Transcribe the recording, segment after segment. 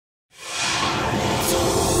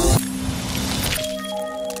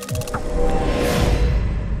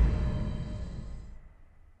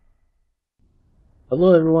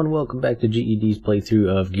Hello everyone, welcome back to GED's playthrough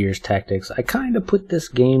of Gears Tactics. I kind of put this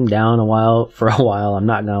game down for a while, I'm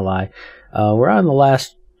not gonna lie. We're on the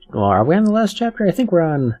last, well, are we on the last chapter? I think we're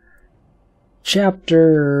on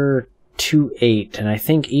chapter 2.8, and I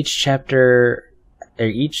think each chapter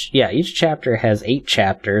chapter has 8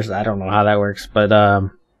 chapters. I don't know how that works, but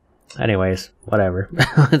anyways, whatever.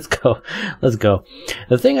 Let's go.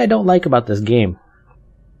 The thing I don't like about this game,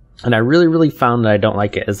 and I really found that I don't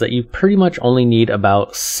like it, is that you pretty much only need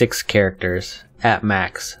about 6 characters at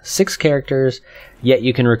max. 6 characters, yet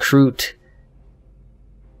you can recruit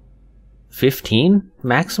 15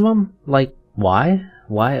 maximum? Like, why?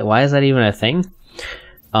 Why is that even a thing?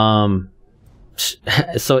 So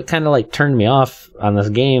it kind of like turned me off on this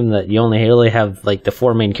game that you only really have like the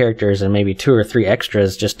 4 main characters and maybe 2 or 3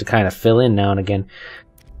 extras just to kind of fill in now and again.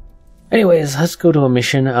 Anyways, let's go to a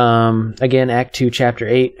mission. Again, Act 2, Chapter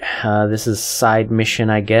 8. This is side mission,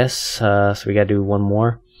 I guess. So we gotta do one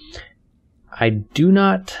more. I do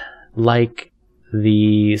not like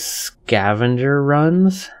the scavenger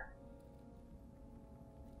runs.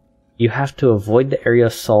 You have to avoid the area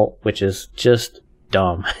assault, which is just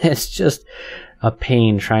dumb. It's just a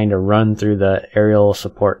pain trying to run through the aerial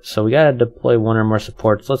support. So we gotta deploy 1 or more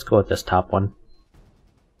supports. Let's go with this top one.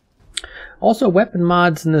 Also, weapon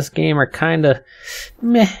mods in this game are kind of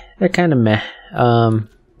meh. They're kind of meh.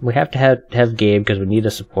 We have to have Gabe because we need a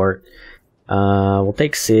support. We'll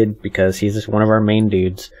take Sid because he's just one of our main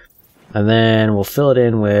dudes. And then we'll fill it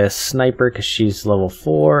in with Sniper because she's level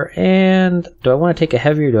 4. And do I want to take a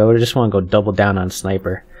heavy or do I just want to go double down on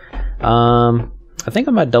Sniper? I think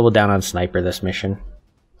I'm going to double down on Sniper this mission.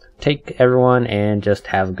 Take everyone and just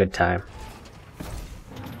have a good time.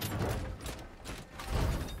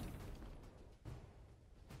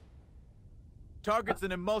 Target's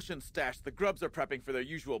an emulsion stash the grubs are prepping for their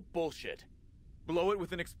usual bullshit. Blow it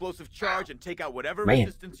with an explosive charge and take out whatever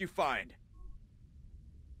resistance you find.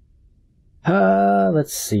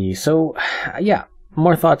 Let's see. So, yeah,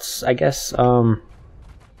 more thoughts, I guess. The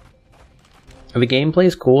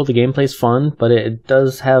gameplay's cool, the gameplay's fun, but it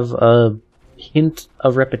does have a hint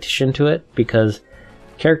of repetition to it because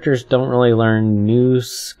characters don't really learn new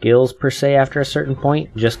skills per se after a certain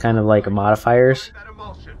point, just kind of like modifiers.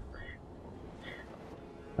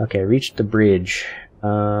 Okay, reach the bridge.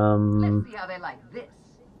 Let's see how they like this.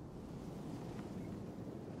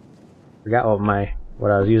 Forgot what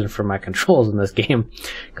I was using for my controls in this game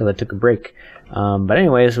because I took a break. But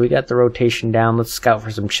anyways, we got the rotation down. Let's scout for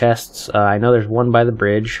some chests. I know there's one by the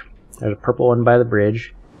bridge. There's a purple one by the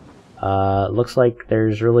bridge. Looks like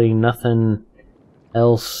there's really nothing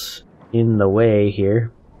else in the way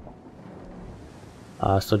here.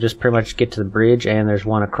 So just pretty much get to the bridge, and there's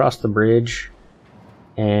one across the bridge.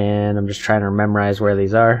 And I'm just trying to memorize where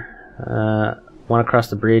these are. One across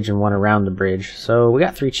the bridge and one around the bridge. So we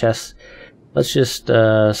got 3 chests. Let's just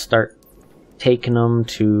start taking them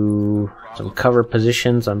to some cover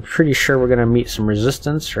positions. I'm pretty sure we're going to meet some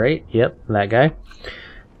resistance, right? Yep, that guy.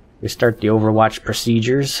 We start the Overwatch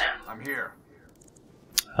procedures. I'm here.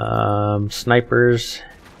 Snipers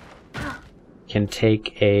can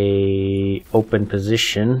take a open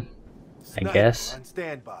position, I guess. On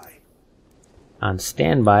standby. On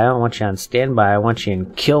standby? I don't want you on standby. I want you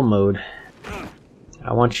in kill mode.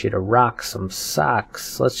 I want you to rock some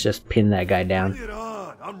socks. Let's just pin that guy down. Bring it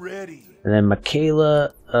on. I'm ready. And then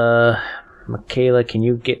Michaela, can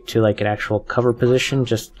you get to like an actual cover position?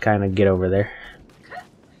 Just kind of get over there.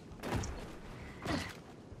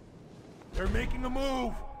 They're making a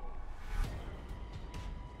move.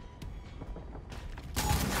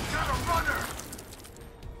 Got a runner.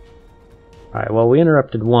 Alright, well, we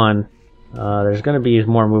interrupted one. There's going to be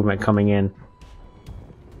more movement coming in.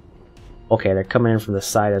 Okay, they're coming in from the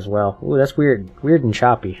side as well. Ooh, that's weird. Weird and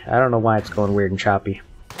choppy. I don't know why it's going weird and choppy.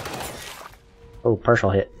 Oh,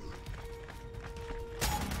 partial hit. Been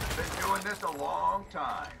doing this a long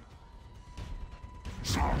time.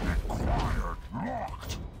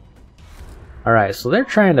 Alright, so they're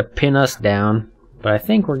trying to pin us down, but I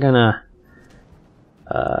think we're gonna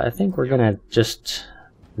just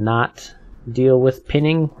not deal with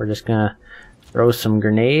pinning. We're just gonna throw some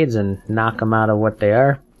grenades and knock them out of what they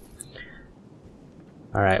are.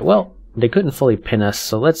 Alright, well, they couldn't fully pin us,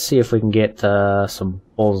 so let's see if we can get some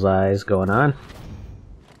bullseyes going on.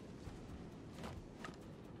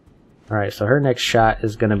 Alright, so her next shot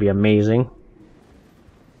is gonna be amazing.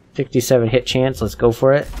 67 hit chance, let's go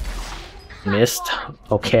for it. Missed,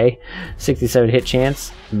 okay. 67 hit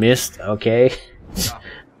chance, missed, okay.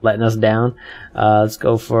 Letting us down. Let's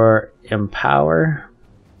go for Empower.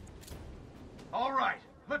 All right,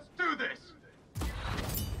 let's do this.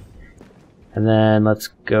 And then let's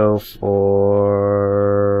go for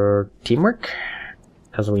teamwork,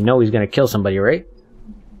 because we know he's gonna kill somebody, right?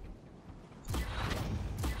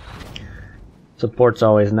 Support's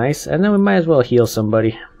always nice, and then we might as well heal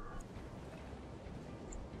somebody.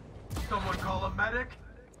 Someone call a medic.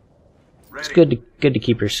 It's good to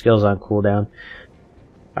keep your skills on cooldown.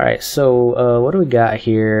 Alright, so what do we got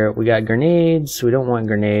here? We got grenades. We don't want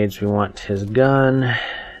grenades, we want his gun.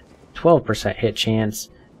 12% hit chance.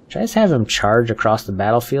 Should I just have him charge across the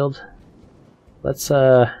battlefield? Let's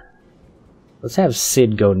have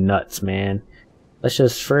Sid go nuts, man. Let's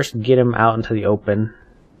just first get him out into the open.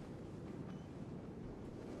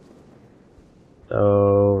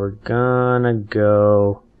 So we're gonna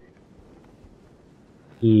go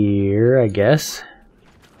here, I guess,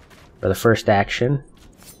 for the first action.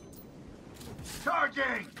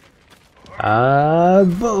 Charging!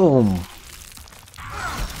 Boom!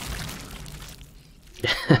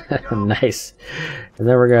 Nice. And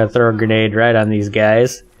then we're gonna throw a grenade right on these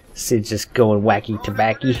guys. Sid's just going wacky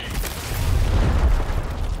tobacky.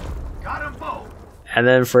 Got 'em both. And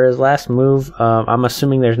then for his last move, I'm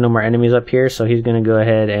assuming there's no more enemies up here, so he's gonna go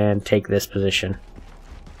ahead and take this position.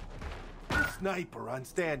 Sniper on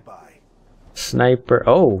standby. Sniper.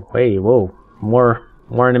 Oh, wait, whoa. More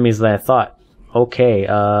enemies than I thought. Okay,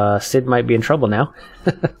 Sid might be in trouble now.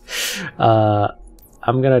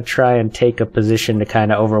 I'm gonna try and take a position to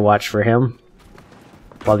kind of overwatch for him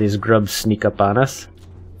while these grubs sneak up on us.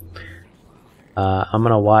 I'm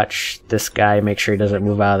gonna watch this guy, make sure he doesn't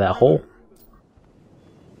move out of that hole.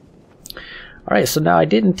 Alright, so now I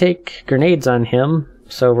didn't take grenades on him,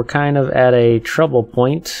 so we're kind of at a trouble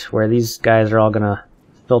point where these guys are all gonna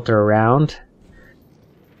filter around.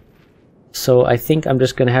 So I think I'm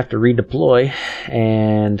just gonna have to redeploy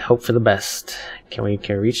and hope for the best. Can we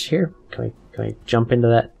reach here? Can we jump into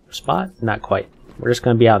that spot? Not quite. We're just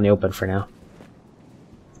gonna be out in the open for now.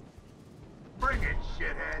 Bring it,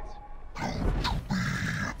 shitheads.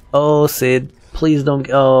 Oh, Sid, please don't.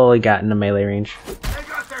 Oh, he got into melee range. They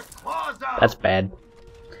got their claws out. That's bad.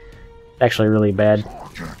 Actually, really bad.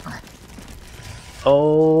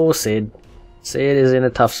 Oh, Sid. Sid is in a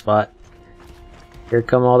tough spot. Here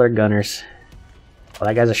come all their gunners. Oh,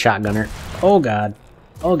 that guy's a shotgunner. Oh god.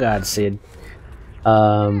 Oh god, Sid.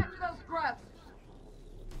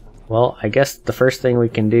 Well, I guess the first thing we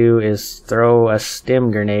can do is throw a stim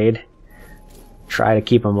grenade. Try to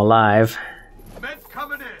keep him alive. Men's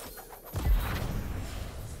coming in.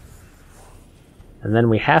 And then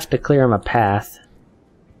we have to clear him a path.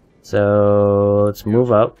 So let's move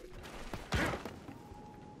up.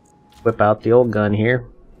 Whip out the old gun here.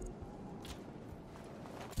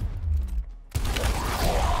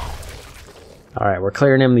 Alright, we're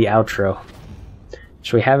clearing him the outro.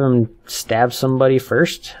 Should we have him stab somebody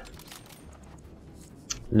first?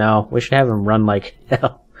 No, we should have him run like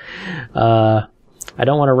hell. I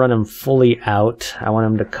don't want to run him fully out. I want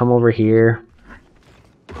him to come over here,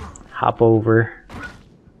 hop over,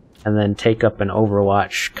 and then take up an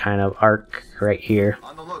Overwatch kind of arc right here.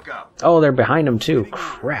 On the lookout. Oh, they're behind him too.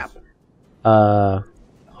 Crap.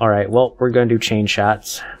 Alright, well, we're gonna do chain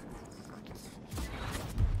shots.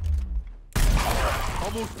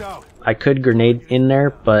 Almost out. I could grenade in there,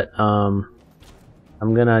 but I'm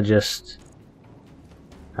gonna just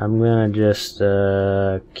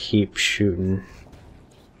keep shooting.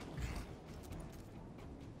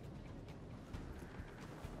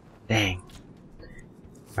 Dang.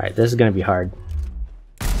 Alright, this is gonna be hard.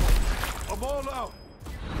 I'm all out.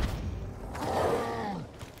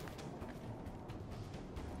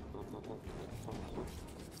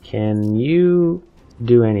 Can you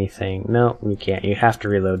do anything? No, you can't. You have to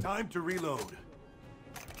reload. Time to reload.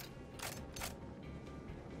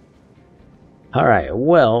 Alright,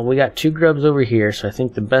 well, we got two grubs over here, so I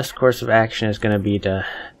think the best course of action is going to be to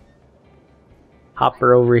hop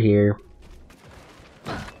her over here,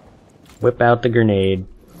 whip out the grenade,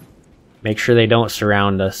 make sure they don't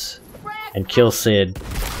surround us, and kill Sid.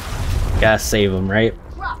 Gotta save him, right?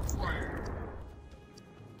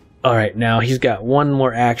 Alright, now he's got one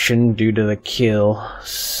more action due to the kill,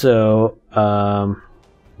 so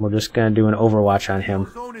we're just gonna do an Overwatch on him.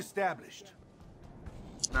 Zone established.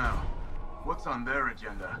 Now, what's on their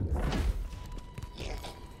agenda?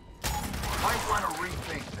 Might want to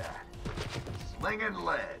rethink that. Slinging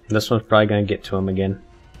lead. This one's probably gonna get to him again.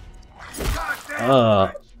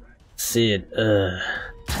 Sid,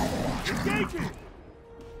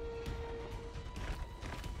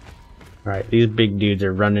 Alright, these big dudes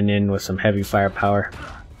are running in with some heavy firepower.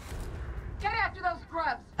 Get after those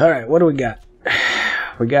grubs. Alright, what do we got?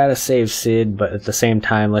 We gotta save Sid, but at the same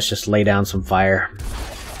time, let's just lay down some fire.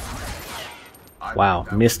 Wow,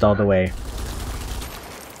 missed all the way.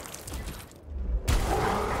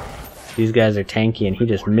 These guys are tanky and he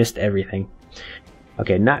just missed everything.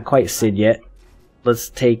 Okay, not quite Sid yet. Let's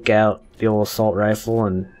take out the old assault rifle,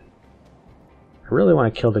 and I really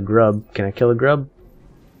want to kill the grub. Can I kill the grub?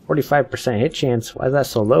 45% hit chance. Why is that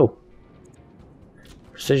so low?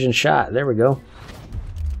 Precision shot. There we go.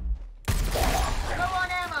 Low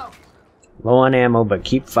on ammo. Low on ammo, but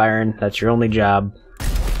keep firing. That's your only job.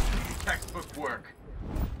 Textbook work.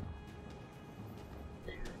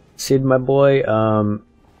 Sid, my boy,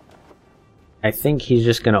 I think he's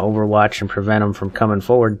just gonna overwatch and prevent him from coming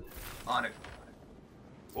forward. On it.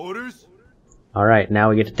 Orders? Alright,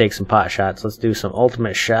 now we get to take some pot shots. Let's do some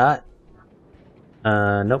ultimate shot.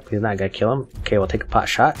 Nope, he's not gonna kill him. Okay, we'll take a pot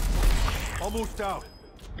shot. Almost out.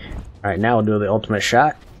 Alright, now we'll do the ultimate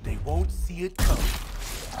shot. They won't see it coming.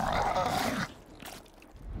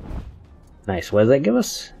 Nice. What does that give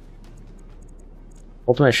us?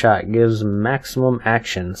 Ultimate shot gives maximum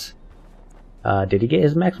actions. Did he get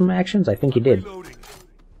his maximum actions? I think he did.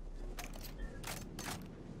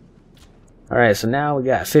 Alright, so now we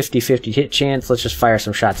got 50-50 hit chance. Let's just fire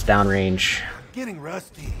some shots downrange. Getting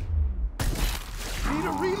rusty.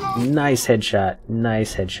 Nice headshot.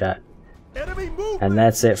 Nice headshot. And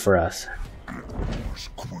that's it for us.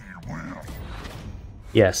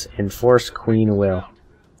 Yes, enforce Queen Will.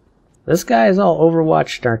 This guy is all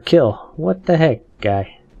overwatched our kill. What the heck,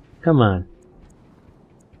 guy? Come on.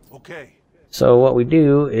 Okay. So what we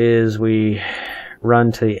do is we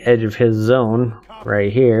run to the edge of his zone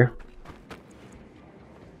right here.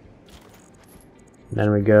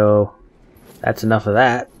 Then we go, that's enough of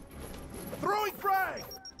that. Throwing frag.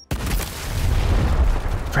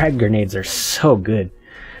 Frag grenades are so good.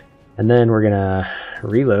 And then we're gonna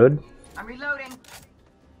reload. I'm reloading.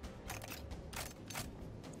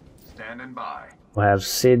 Standing by. We'll have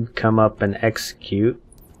Sid come up and execute.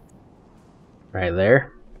 Right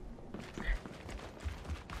there.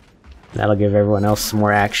 That'll give everyone else some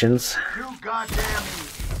more actions. Too goddamn easy.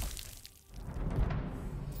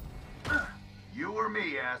 You or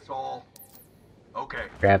me, asshole. Okay.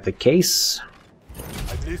 Grab the case.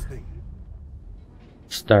 I'm listening.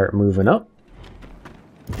 Start moving up.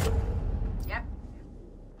 Yep.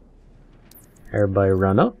 Everybody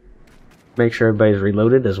run up. Make sure everybody's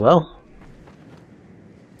reloaded as well.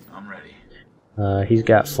 I'm ready. He's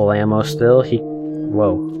got full ammo still.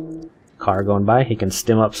 Whoa. Car going by. He can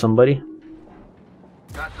stim up somebody.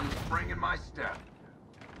 Got some spring in my step.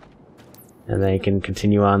 And then he can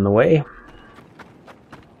continue on the way.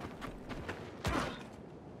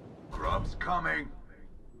 Grub's coming.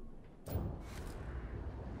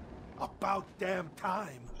 About damn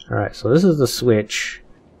time. Alright, so this is the switch.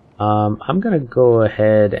 I'm gonna go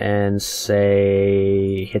ahead and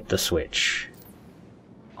say hit the switch.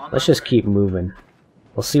 Let's just keep moving.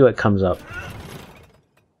 We'll see what comes up.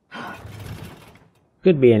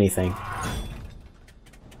 Could be anything.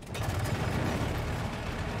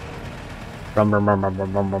 Brum, brum, brum, brum,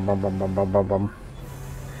 brum, brum, brum, brum, brum, brum, brum, brum.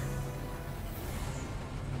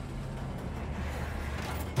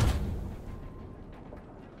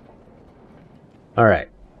 Alright.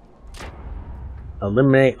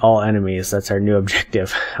 Eliminate all enemies. That's our new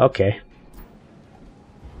objective. Okay.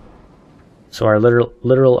 So our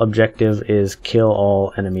literal objective is kill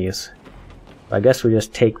all enemies. I guess we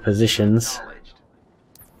just take positions.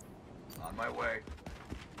 On my way.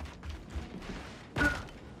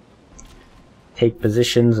 Take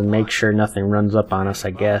positions and make sure nothing runs up on us,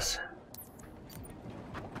 I guess.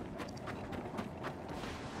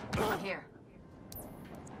 Here.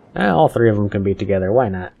 All three of them can be together. Why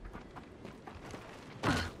not?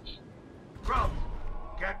 Grubs,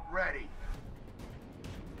 get ready.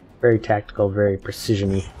 Very tactical, very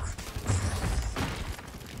precision-y.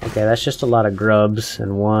 Okay, that's just a lot of grubs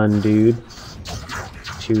and one dude.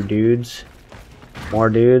 Two dudes. More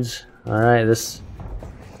dudes. Alright, this...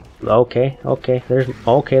 Okay,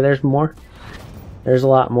 there's more. There's a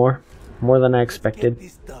lot more. More than I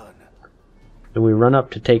expected. Do we run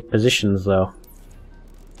up to take positions, though?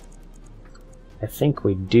 I think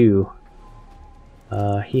we do.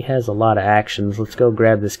 He has a lot of actions. Let's go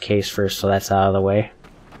grab this case first so that's out of the way.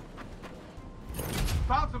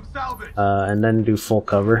 Found some salvage. And then do full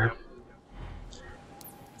cover.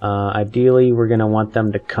 Ideally, we're going to want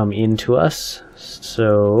them to come into us.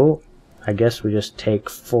 So, I guess we just take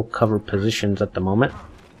full cover positions at the moment.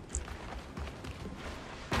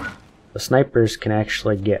 The snipers can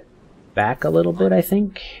actually get back a little bit, I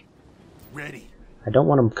think. Ready. I don't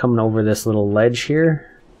want them coming over this little ledge here.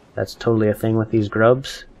 That's totally a thing with these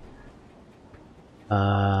grubs.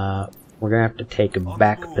 We're gonna have to take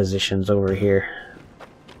back positions over here.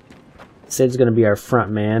 Sid's gonna be our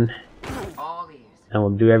front man, All ears. and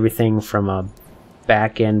we'll do everything from a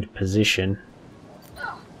back end position.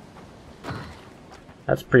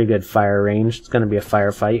 That's pretty good fire range. It's going to be a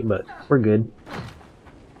firefight, but we're good.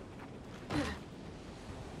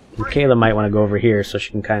 Kayla might want to go over here so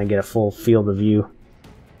she can kind of get a full field of view.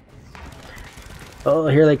 Oh,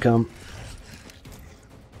 here they come.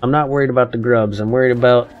 I'm not worried about the grubs. I'm worried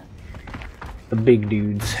about the big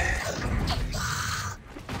dudes.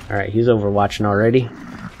 Alright, he's overwatching already.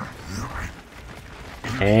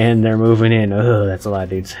 And they're moving in. Oh, that's a lot of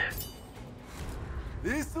dudes.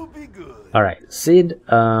 This'll be good. Alright, Sid,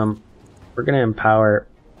 we're gonna empower.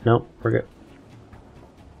 Nope, we're good.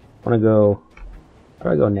 I wanna go. How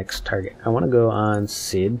do I go next target? I wanna go on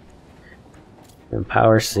Sid.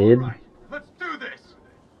 Empower Sid. Right, let's do this.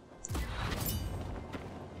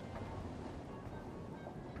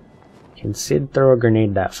 Can Sid throw a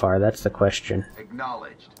grenade that far? That's the question.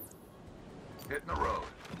 Acknowledged. Hitting the road.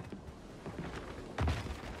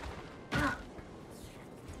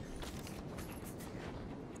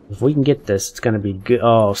 If we can get this, it's gonna be good.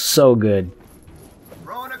 Oh, so good.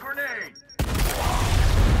 Throwing a grenade.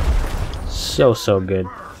 So good.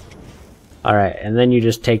 Alright, and then you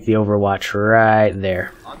just take the Overwatch right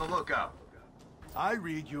there. On the lookout. I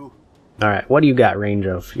read you. Alright, what do you got range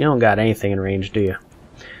of? You don't got anything in range, do you?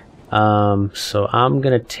 So I'm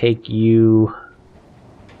gonna take you...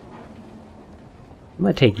 I'm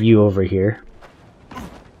gonna take you over here.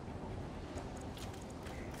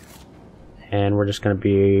 And we're just gonna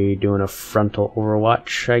be doing a frontal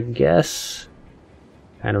Overwatch, I guess.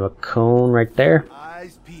 Kind of a cone right there.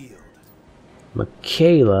 Eyes peeled.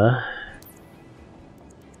 Michaela...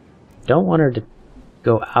 Don't want her to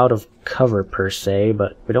go out of cover per se,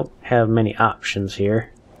 but we don't have many options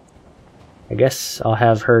here. I guess I'll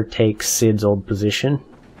have her take Sid's old position.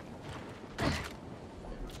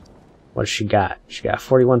 What does she got? She got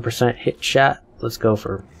 41% hit shot. Let's go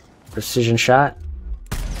for precision shot.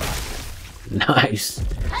 Nice.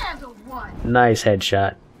 Handled one. Nice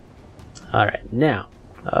headshot. Alright, now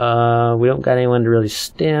we don't got anyone to really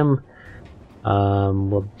stim.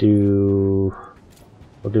 We'll do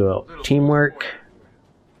a teamwork.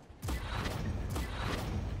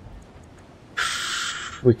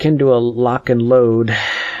 We can do a lock and load,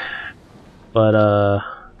 but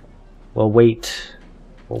we'll wait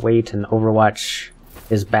and Overwatch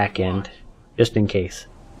his back end just in case.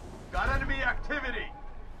 Got enemy activity.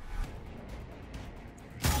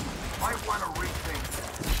 Might want to rethink.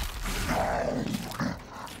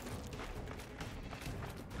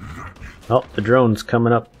 Oh, the drone's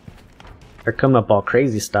coming up. They're coming up all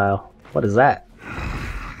crazy style. What is that?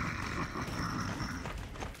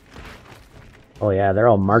 Oh yeah, they're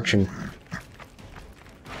all marching.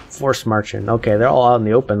 Force marching. Okay, they're all out in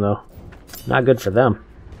the open though. Not good for them.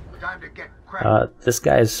 Time to get cracked. This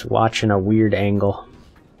guy's watching a weird angle.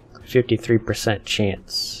 53%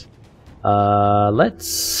 chance.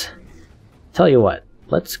 Let's... Tell you what.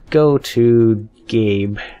 Let's go to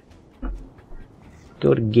Gabe.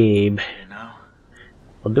 Go to Gabe. You know,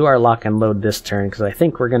 We'll do our lock and load this turn because I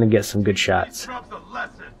think we're going to get some good shots. drops a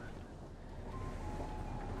lesson.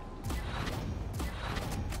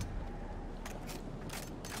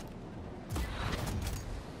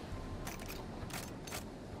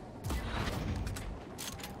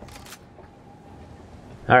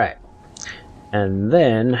 Alright. And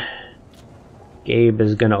then Gabe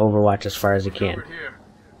is going to Overwatch as far as he can. Over here.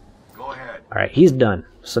 Go ahead. Alright, he's done.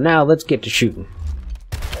 So now let's get to shooting.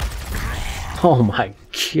 Oh my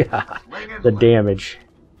god. The damage.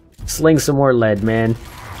 Sling some more lead, man.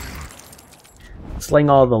 Sling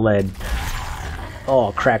all the lead.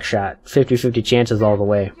 Oh, crack shot. 50-50 chances all the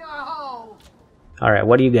way. Yo. Alright,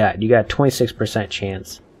 what do you got? You got 26%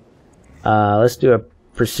 chance. Let's do a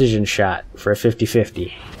precision shot for a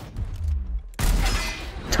 50-50.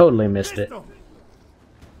 Totally missed it.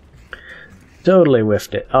 Totally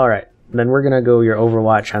whiffed it. Alright, then we're gonna go your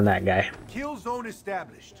Overwatch on that guy. Kill zone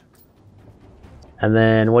established. And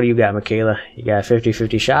then what do you got, Michaela? You got a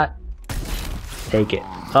 50-50 shot? Take it.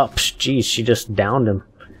 Oh, jeez, she just downed him.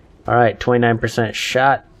 Alright, 29%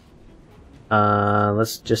 shot.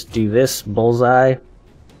 Let's just do this. Bullseye.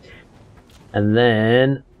 And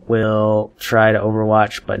then we'll try to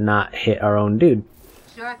Overwatch but not hit our own dude.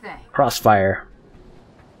 Sure thing. Crossfire.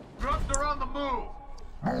 Grubs are on the move.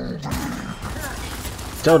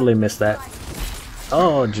 Totally missed that.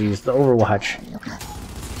 Oh, jeez, the Overwatch.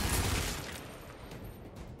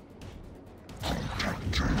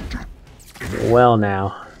 Well,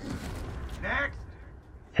 now. Next.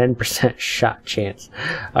 10% shot chance.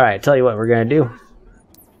 Alright, tell you what we're gonna do.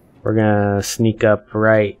 We're gonna sneak up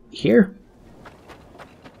right here.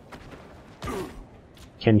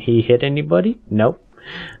 Can he hit anybody? Nope.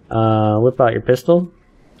 Whip out your pistol.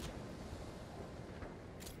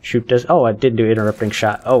 Shoot this. Oh, I did do interrupting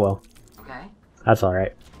shot. Oh well. Okay. That's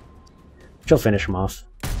alright. She'll finish him off.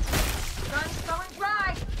 Gun's going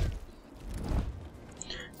dry.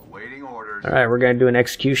 Awaiting orders. Alright, we're gonna do an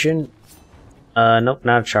execution. Nope,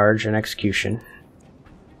 not a charge, an execution.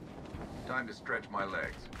 Time to stretch my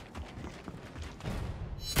legs.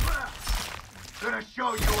 Gonna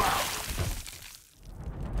show you out.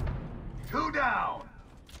 2 down.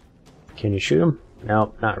 Can you shoot him?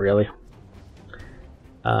 Nope, not really.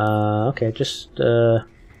 Okay, just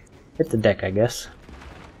hit the deck, I guess.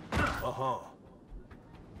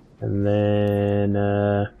 And then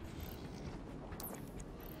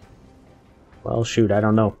well, shoot, I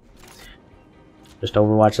don't know. Just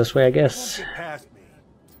Overwatch this way, I guess.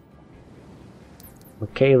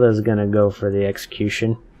 Michaela's gonna go for the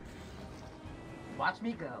execution. Watch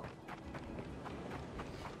me go.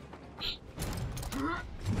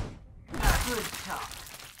 Good talk.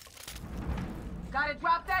 Gotta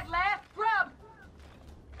drop that last grub.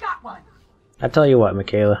 Got one. I tell you what,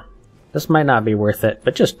 Michaela. This might not be worth it,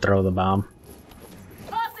 but just throw the bomb.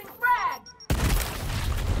 Tossing frag.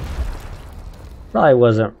 Probably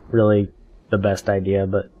wasn't really the best idea,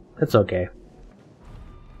 but it's okay.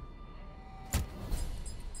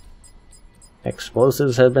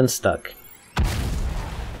 Explosives have been stuck.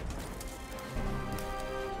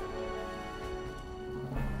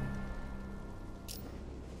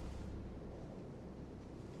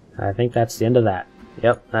 I think that's the end of that.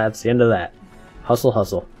 Yep, that's the end of that. Hustle,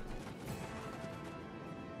 hustle.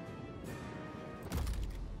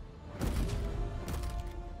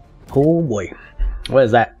 Oh boy. What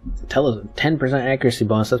is that? Tell us 10% accuracy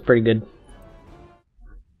bonus. That's pretty good.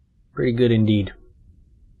 Pretty good indeed.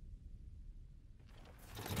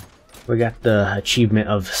 We got the achievement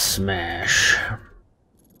of Smash.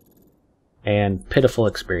 And pitiful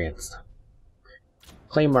experience.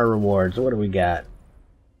 Claim our rewards. What do we got?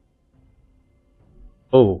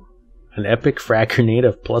 Oh, an epic frag grenade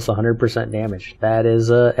of plus 100% damage. That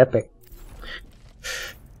is epic.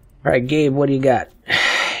 Alright, Gabe, what do you got?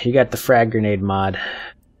 You got the frag grenade mod.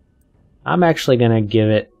 I'm actually gonna give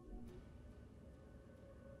it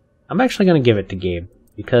to Gabe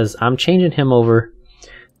because I'm changing him over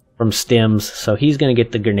from stims, so he's gonna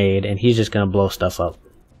get the grenade and he's just gonna blow stuff up.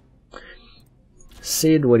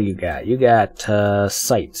 Sid, what do you got? You got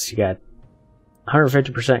sights. You got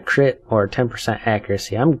 150% crit or 10%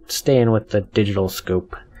 accuracy. I'm staying with the digital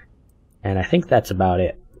scope, and I think that's about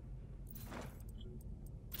it.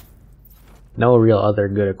 No real other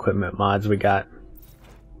good equipment mods we got.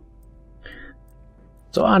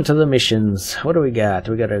 So on to the missions. What do we got?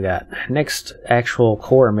 We got next actual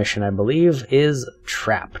core mission, I believe, is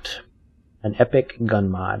Trapped, an epic gun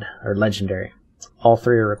mod or legendary. All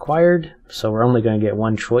 3 are required, so we're only going to get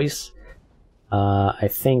one choice. I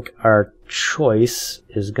think our choice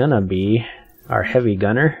is gonna be our heavy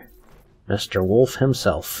gunner, Mr. Wolf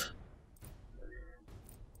himself.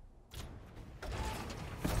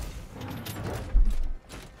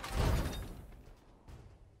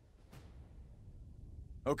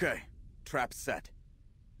 Okay, trap set.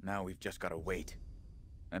 Now we've just gotta wait.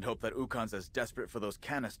 And hope that Ukon's as desperate for those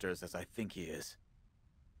canisters as I think he is.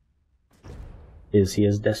 Is he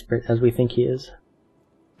as desperate as we think he is?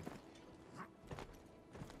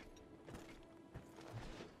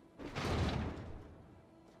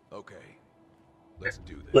 Okay, let's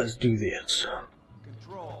do this. Let's do this.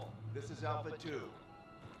 Control, this is Alpha 2.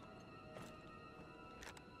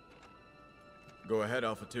 Go ahead,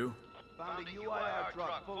 Alpha 2. Found a UIR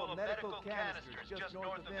truck full of medical canisters just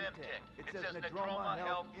north of Emtech. It says Nadroma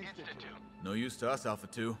Health Institute. No use to us, Alpha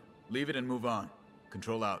 2. Leave it and move on.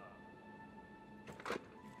 Control out.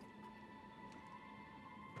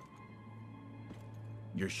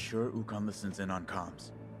 You're sure Ukon listens in on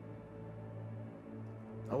comms?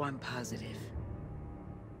 Oh, I'm positive.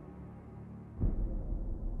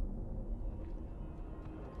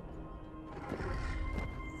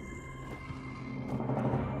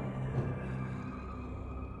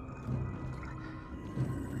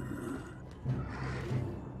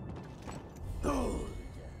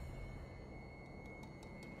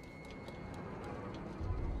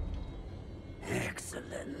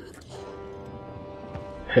 Excellent.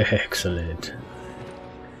 Excellent.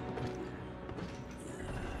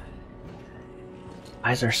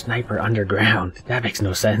 Why is our sniper underground? That makes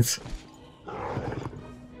no sense.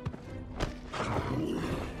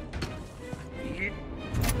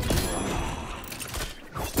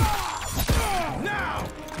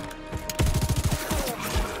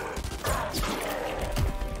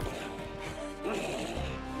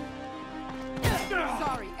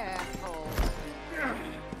 Sorry, asshole.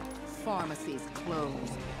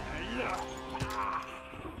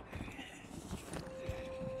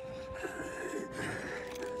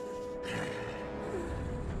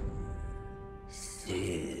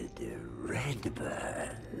 burn.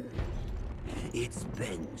 It's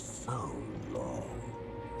been so long.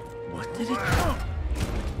 What did he...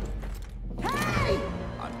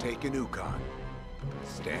 I'm taking Ukon.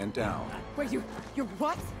 Stand down. Wait, you're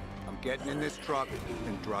what? I'm getting in this truck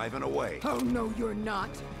and driving away. Oh, no, you're not.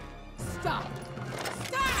 Stop!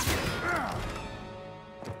 Stop!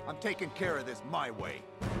 I'm taking care of this my way.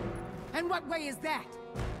 And what way is that?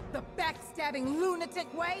 The backstabbing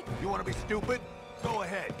lunatic way? You want to be stupid? Go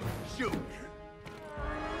ahead. Shoot.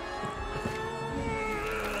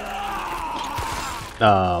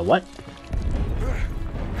 What?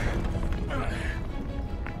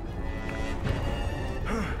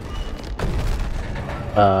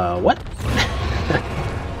 What?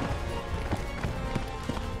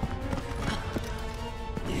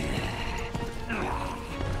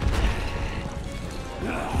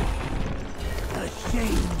 A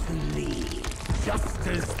shame to leave, just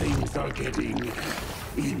as things are getting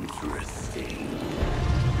interesting.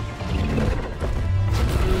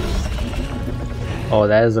 Oh,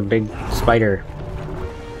 that is a big spider.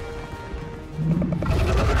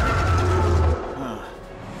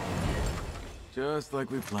 Just like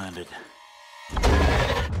we planned it.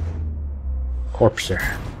 Corpser.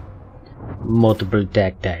 Multiple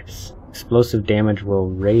attack types. Explosive damage will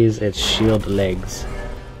raise its shield legs.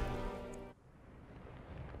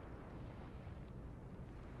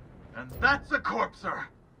 And that's a corpser.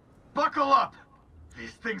 Buckle up.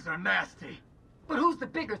 These things are nasty. But who's the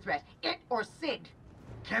bigger threat, it or Sid?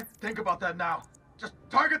 Can't think about that now. Just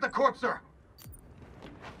target the corpser.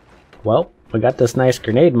 Well, we got this nice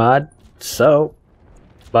grenade mod, so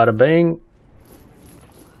bada bing.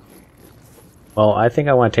 Well, I think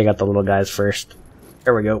I want to take out the little guys first.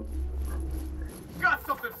 There we go. Got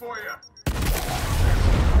something for you.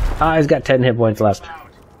 Ah, he's got 10 hit points left.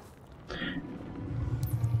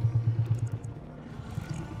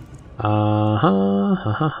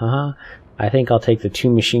 I think I'll take the 2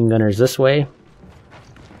 machine gunners this way.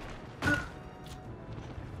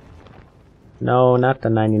 No, not the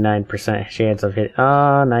 99% chance of hit.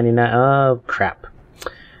 99. Oh, crap.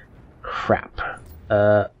 Crap.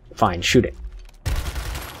 Fine, shoot it.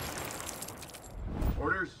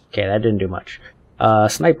 Orders. Okay, that didn't do much.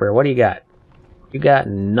 Sniper, what do you got? You got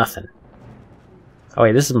nothing. Oh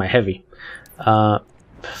wait, this is my heavy.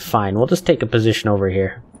 Fine, we'll just take a position over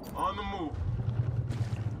here. On the move.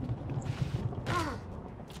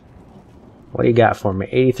 What do you got for me?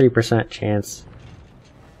 83% chance.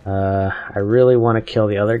 I really want to kill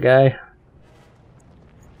the other guy.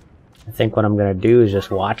 I think what I'm gonna do is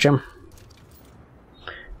just watch him.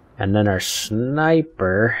 And then our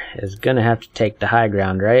sniper is gonna have to take the high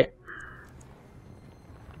ground, right?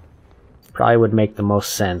 Probably would make the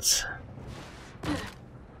most sense.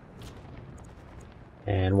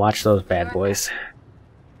 And watch those bad boys.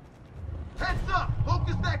 Heads up.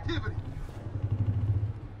 Focused activity.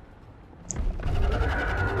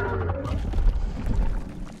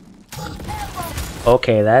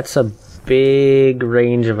 Okay, that's a big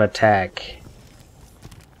range of attack.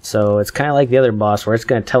 So it's kind of like the other boss where it's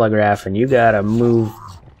going to telegraph and you gotta move.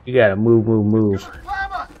 You gotta move.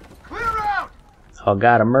 Lama, clear out. Oh,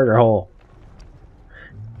 got a murder hole.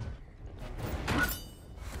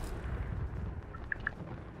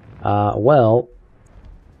 I'm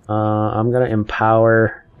gonna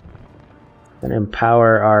empower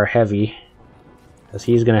our heavy, because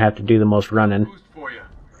he's gonna have to do the most running. Boost for you.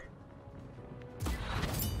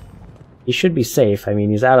 He should be safe. I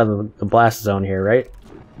mean, he's out of the blast zone here, right?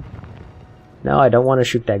 No, I don't want to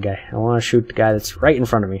shoot that guy. I want to shoot the guy that's right in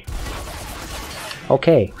front of me.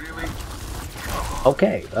 Okay. Really?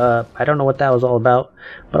 Okay. I don't know what that was all about,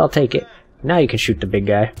 but I'll take it. Now you can shoot the big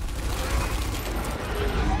guy.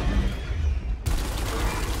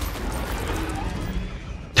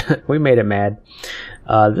 We made it mad.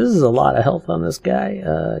 This is a lot of health on this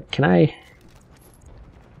guy. Can I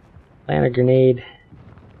plant a grenade?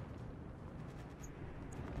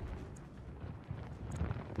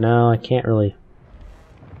 No, I can't really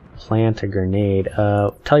plant a grenade.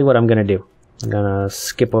 Tell you what I'm gonna do. I'm gonna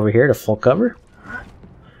skip over here to full cover.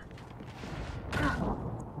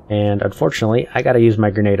 And unfortunately, I gotta use my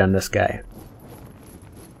grenade on this guy.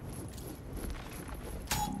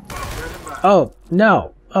 Oh,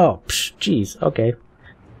 no! Oh, jeez, okay.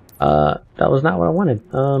 That was not what I wanted.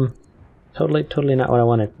 Totally not what I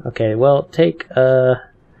wanted. Okay, well, take, tell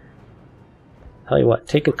you what,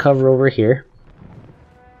 take a cover over here.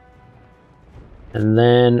 And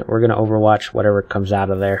then we're gonna overwatch whatever comes out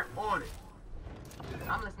of there. I'm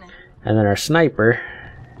listening. And then our sniper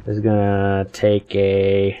is gonna take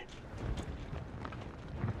a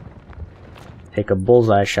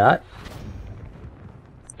bullseye shot.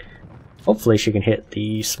 Hopefully she can hit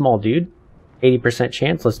the small dude. 80%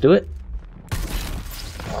 chance. Let's do it.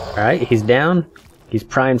 Alright, he's down. He's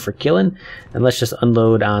primed for killing. And let's just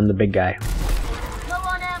unload on the big guy. Low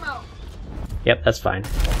on ammo. Yep, that's fine.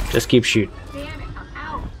 Just keep shooting. Damn it, I'm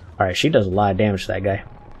out. Alright, she does a lot of damage to that guy.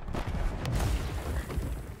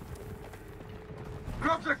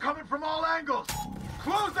 Grubs are coming from all angles.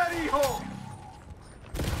 Close that E-hole.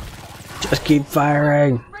 Just keep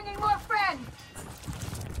firing. Bringing more friends.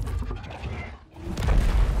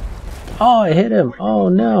 Oh, I hit him. Oh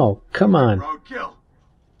no. Come on. Roadkill.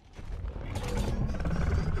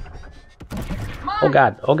 Oh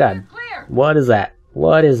god. Oh god. Clear. What is that?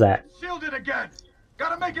 What is that? Shielded again.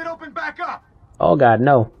 Gotta make it open back up. Oh god,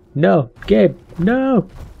 no. No. Gabe, no.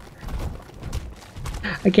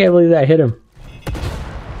 I can't believe that hit him.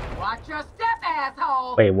 Watch your step,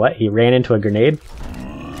 asshole. Wait, what? He ran into a grenade?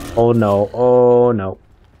 Oh no. Oh no.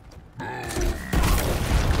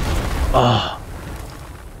 Oh.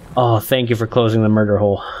 Oh, thank you for closing the murder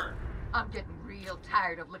hole. I'm getting real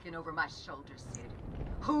tired of looking over my shoulder, Sid.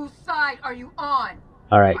 Whose side are you on?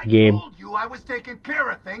 Alright, Gabe. I told you I was taking care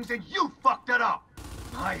of things and you fucked it up.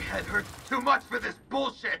 My head hurts too much for this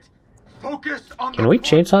bullshit. Focus on Can we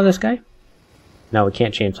chainsaw this guy? No, we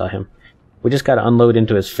can't chainsaw him. We just gotta unload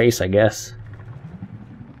into his face, I guess.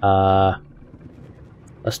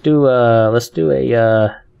 Let's do a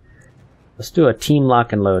team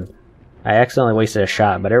lock and load. I accidentally wasted a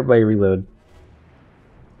shot, but everybody reload.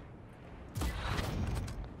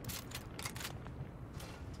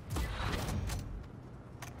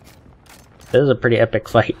 This is a pretty epic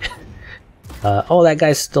fight. Oh, that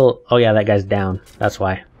guy's still... Oh yeah, that guy's down. That's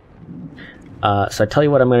why. So I tell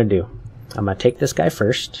you what I'm gonna do. I'm gonna take this guy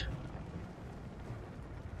first.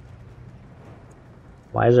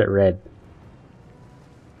 Why is it red?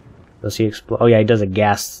 Does he explode? Oh yeah, he does a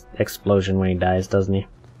gas explosion when he dies, doesn't he?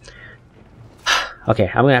 Okay,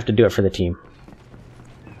 I'm gonna have to do it for the team.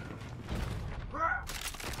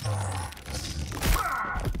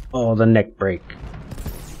 Oh, the neck break.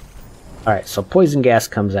 Alright, so poison gas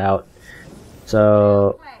comes out.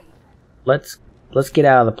 So let's get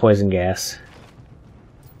out of the poison gas.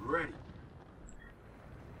 Ready.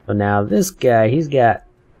 So now this guy, he's got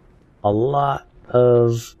a lot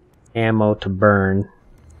of ammo to burn.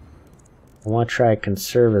 I want to try to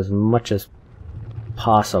conserve as much as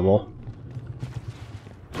possible.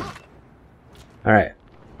 Alright,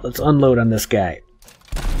 let's unload on this guy.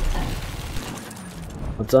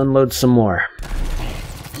 Let's unload some more.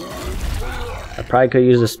 I probably could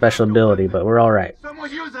use a special ability, but we're alright.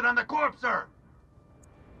 Someone use it on the corpse, sir.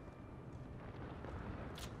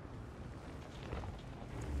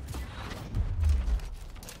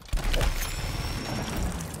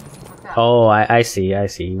 Oh, I see, I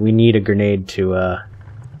see. We need a grenade to,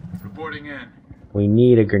 Reporting in. we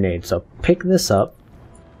need a grenade. So pick this up.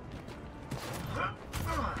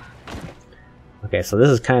 Okay, so this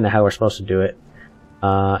is kind of how we're supposed to do it.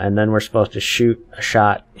 And then we're supposed to shoot a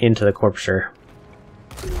shot into the corpser.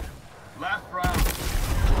 Last round.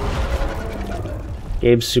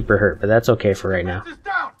 Gabe's super hurt, but that's okay for right now. This is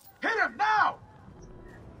down. Hit him now.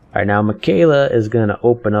 Alright, now Michaela is gonna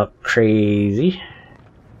open up crazy.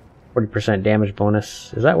 40% damage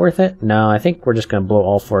bonus. Is that worth it? No, I think we're just gonna blow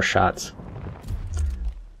all 4 shots.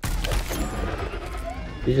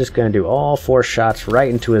 He's just gonna do all 4 shots right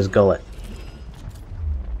into his gullet.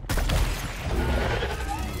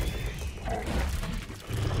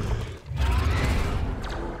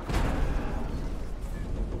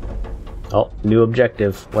 Oh, new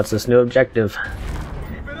objective. What's this new objective?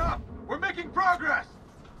 Keep it up. We're making progress.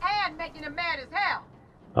 And making him mad as hell.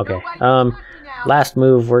 Okay, last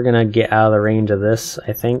move, we're gonna get out of the range of this,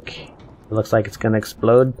 I think. It looks like it's gonna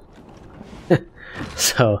explode.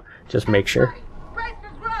 So, just make sure. Brace for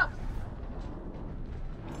grubs.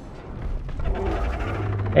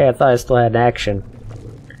 Hey, I thought I still had an action.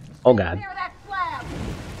 Oh god. Clear that slab.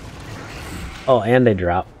 Oh, and they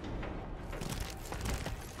drop.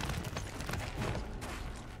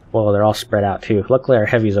 Whoa, they're all spread out too. Luckily our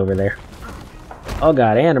heavy's over there. Oh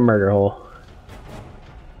god, and a murder hole.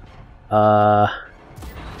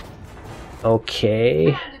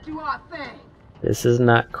 Okay. Time to do our thing. This is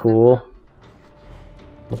not cool.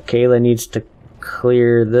 Michaela needs to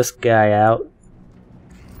clear this guy out.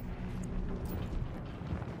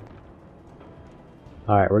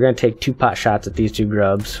 Alright, we're gonna take 2 pot shots at these 2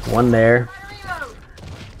 grubs. One there. Reload.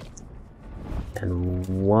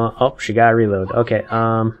 And one... Oh, she got a reload. Okay,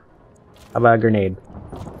 how about a grenade?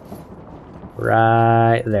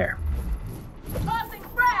 Right there. Tossing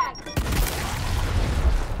frag.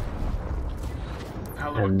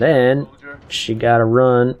 And then she gotta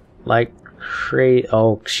run like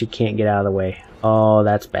Oh, she can't get out of the way. Oh,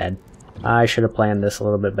 that's bad. I should have planned this a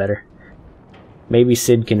little bit better. Maybe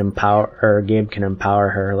Sid can empower, or Gabe can empower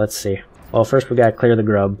her. Let's see. Well, first we gotta clear the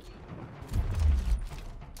grub.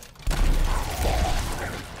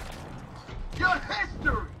 Your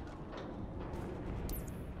history.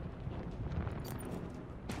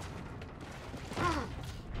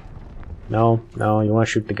 No, no, you want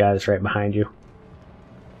to shoot the guy that's right behind you.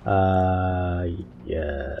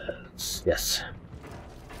 Yes, yes.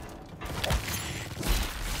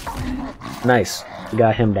 Nice, we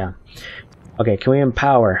got him down. Okay, can we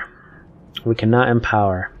empower? We cannot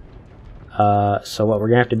empower. So what we're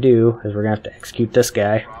gonna have to do is we're gonna have to execute this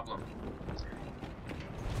guy.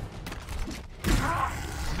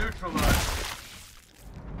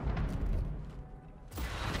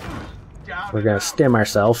 We're gonna stim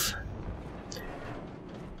ourselves.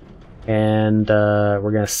 And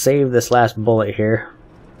we're gonna save this last bullet here.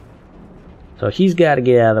 So he's got to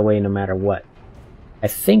get out of the way no matter what. I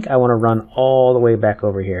think I want to run all the way back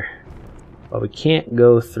over here, but we can't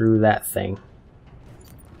go through that thing.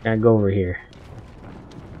 Gotta go over here,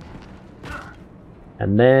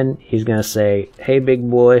 and then he's gonna say, "Hey, big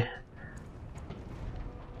boy,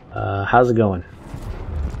 how's it going?"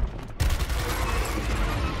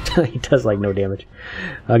 He does like no damage.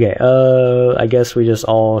 Okay, I guess we just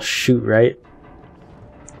all shoot, right?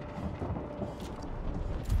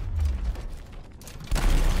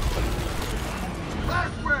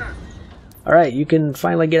 Alright, you can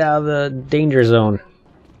finally get out of the danger zone.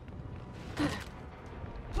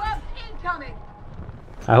 Incoming.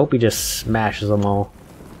 I hope he just smashes them all.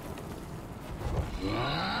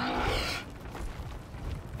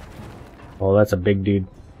 Oh, that's a big dude.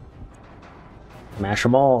 Smash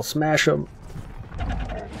them all, smash them.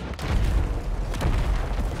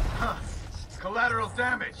 Huh. Collateral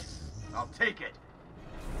damage. I'll take it.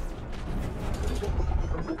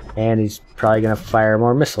 And he's probably gonna fire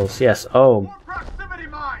more missiles. Yes. Oh, More proximity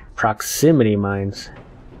mines. proximity mines.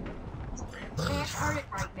 Can't hurt it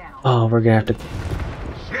right now. Oh, we're gonna have to.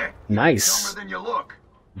 Shit. Nice. Dumber than you look.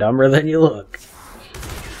 Dumber than you look.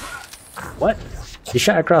 What? He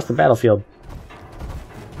shot across the battlefield.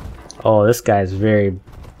 Oh, this guy's very,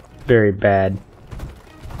 very bad.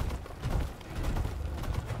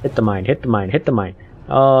 Hit the mine, hit the mine, hit the mine.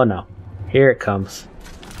 Oh no. Here it comes.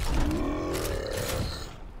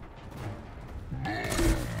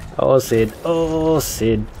 Oh, Sid. Oh,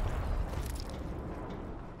 Sid.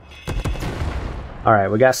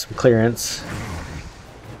 Alright, we got some clearance.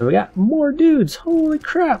 And we got more dudes. Holy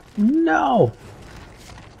crap. No.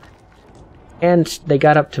 And they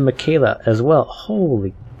got up to Michaela as well.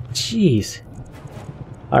 Holy jeez.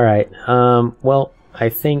 Alright, well, I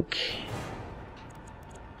think...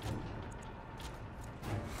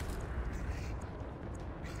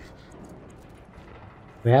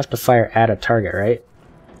 we have to fire at a target, right?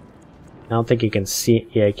 I don't think you can see...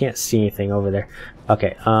 yeah, you can't see anything over there.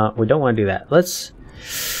 Okay, we don't want to do that. Let's...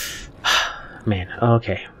 man,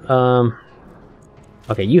 okay.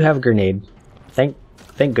 Okay, you have a grenade. Thank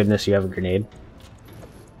goodness you have a grenade.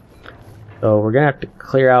 So we're gonna have to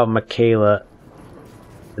clear out Michaela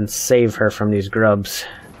and save her from these grubs.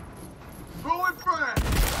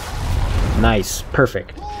 Nice,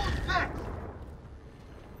 perfect.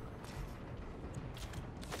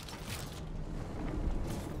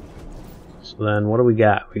 So then what do we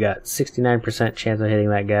got? We got 69% chance of hitting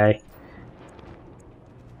that guy.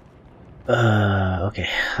 Okay,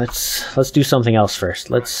 let's do something else first.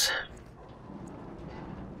 Let's...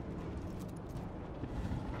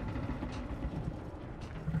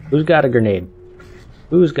 who's got a grenade?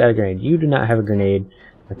 Who's got a grenade? You do not have a grenade.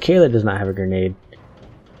 Michaela does not have a grenade.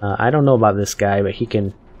 I don't know about this guy, but he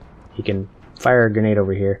can fire a grenade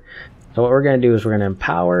over here. So what we're gonna do is we're gonna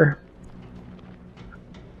empower.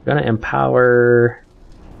 We're gonna empower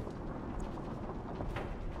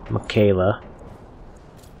Michaela.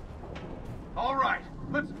 All right,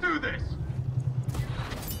 let's do this.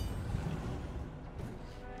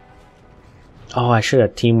 Oh, I should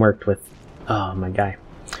have teamworked with my guy.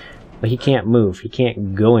 But he can't move. He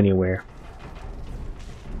can't go anywhere.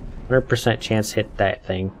 100% chance hit that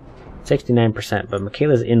thing. 69%, but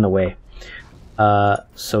Michaela's in the way.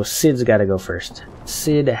 So Sid's got to go first.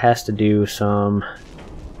 Sid has to do some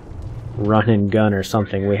run and gun or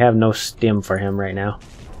something. We have no stim for him right now.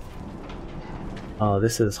 Oh,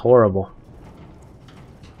 this is horrible.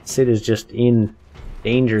 Sid is just in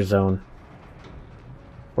danger zone.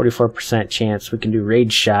 44% chance we can do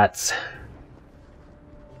rage shots.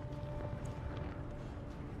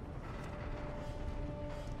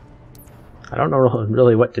 I don't know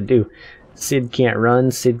really what to do. Sid can't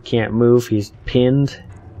run, Sid can't move, he's pinned.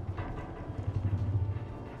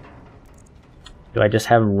 Do I just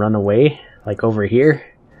have him run away? Like over here?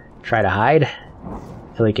 Try to hide?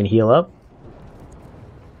 Till he can heal up?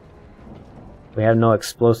 We have no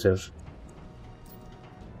explosive.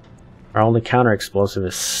 Our only counter explosive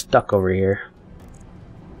is stuck over here.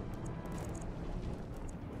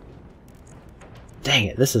 Dang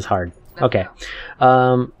it, this is hard. Okay.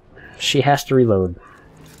 She has to reload.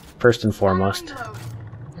 First and foremost.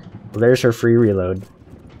 Well, there's her free reload.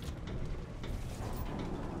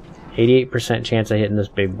 88% chance of hitting this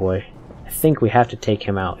big boy. I think we have to take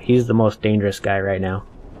him out. He's the most dangerous guy right now.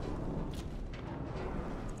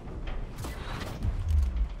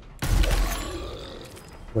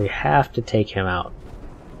 We have to take him out.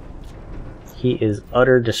 He is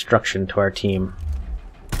utter destruction to our team.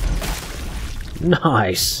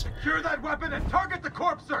 Nice! Secure that weapon and target the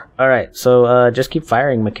corpse, sir! Alright, so just keep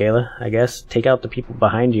firing, Michaela, I guess. Take out the people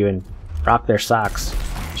behind you and rock their socks.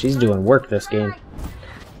 She's doing work this game.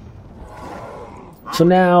 So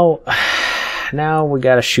now we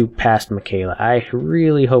gotta shoot past Michaela. I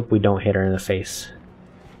really hope we don't hit her in the face.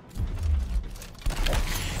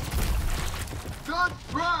 Good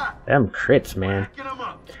try! Them crits, man. Backing 'em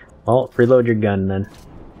up. Well, reload your gun then.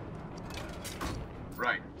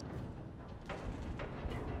 Right.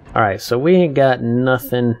 Alright, so we ain't got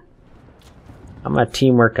nothing. I'm gonna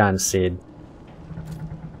teamwork on Sid.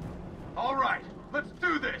 Alright, let's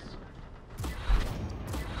do this!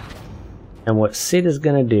 And what Sid is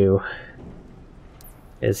gonna do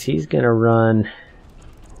is he's gonna run.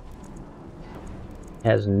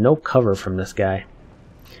 Has no cover from this guy.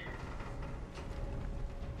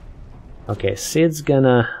 Okay, Sid's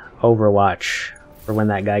gonna overwatch for when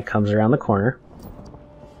that guy comes around the corner.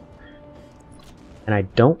 And I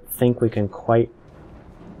don't think we can quite...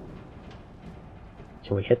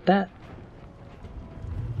 Can we hit that?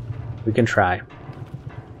 We can try.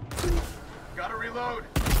 Gotta reload.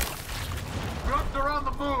 Grubs are on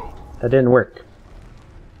the move. That didn't work.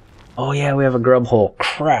 Oh yeah, we have a grub hole.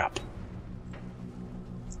 Crap.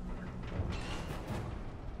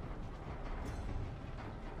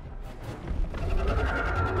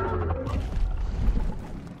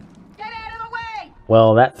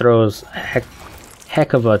 Well, that throws a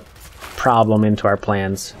heck of a problem into our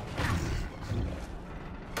plans.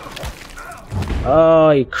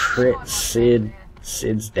 Oh, he crit Sid.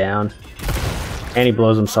 Sid's down. And he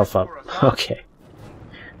blows himself up. Okay.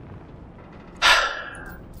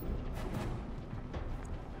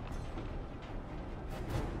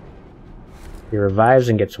 He revives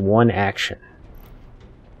and gets one action.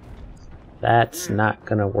 That's not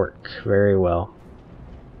gonna work very well.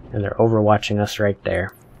 And they're overwatching us right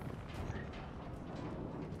there.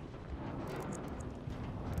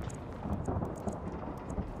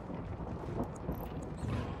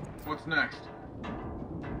 What's next?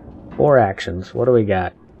 4 actions. What do we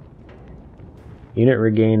got? Unit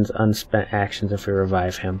regains unspent actions if we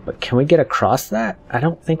revive him. But can we get across that? I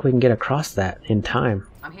don't think we can get across that in time.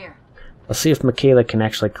 I'm here. Let's see if Michaela can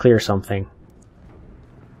actually clear something.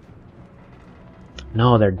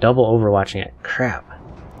 No, they're double overwatching it. Crap.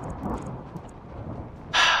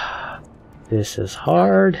 This is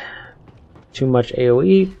hard. Too much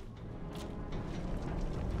AoE.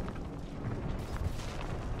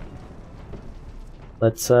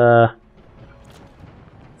 Let's have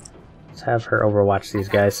her overwatch these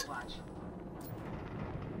guys.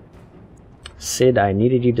 Sid, I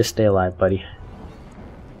needed you to stay alive, buddy.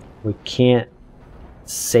 We can't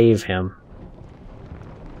save him.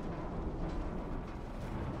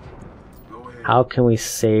 How can we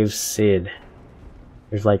save Sid?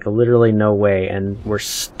 There's like literally no way, and we're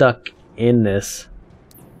stuck in this.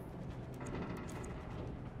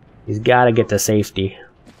 He's got to get to safety.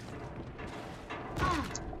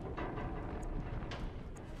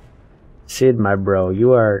 Sid, my bro,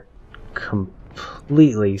 you are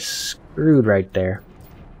completely screwed right there.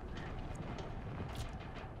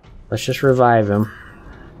 Let's just revive him.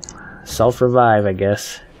 Self-revive, I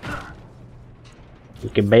guess. You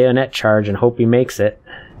can bayonet charge and hope he makes it.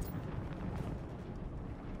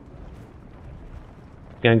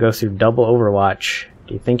 Gonna go through double overwatch.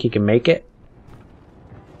 Do you think he can make it?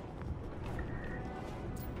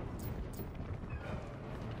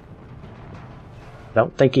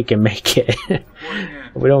 Don't think he can make it.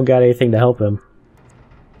 We don't got anything to help him.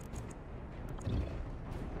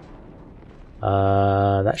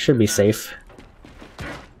 That should be safe.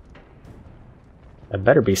 That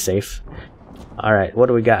better be safe. Alright, what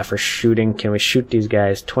do we got for shooting? Can we shoot these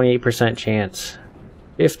guys? 28% chance.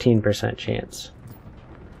 15% chance.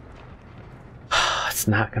 It's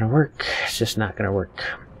not gonna work. It's just not gonna work.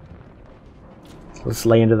 Let's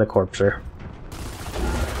lay into the corpser.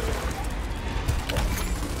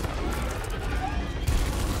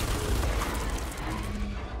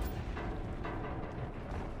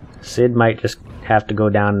 Sid might just have to go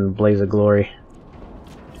down in a blaze of glory.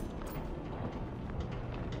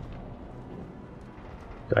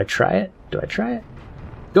 Do I try it? Do I try it?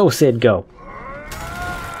 Go, Sid, go!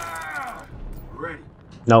 Ready.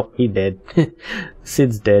 Nope, he dead.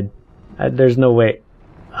 Sid's dead. There's no way.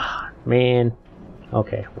 Oh, man.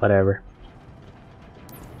 Okay, whatever.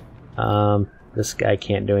 This guy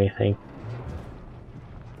can't do anything.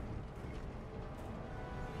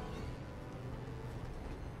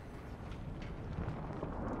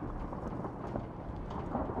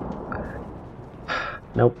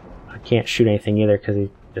 Nope, I can't shoot anything either because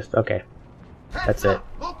he just... Okay, that's it.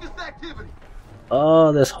 Focused activity.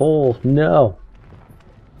 Oh, this hole, no.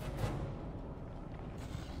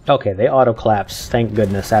 Okay, they auto-collapse, thank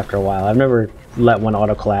goodness, after a while. I've never let one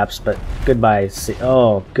auto-collapse, but goodbye, Sid.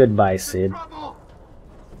 Oh, goodbye, Sid. Trouble.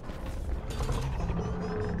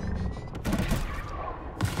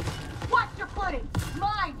 Watch your footing!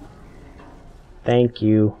 Mine! Thank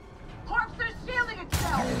you. Corpse is shielding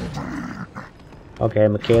itself! Okay,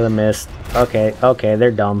 Michaela missed. Okay, okay,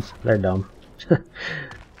 they're dumb. They're dumb.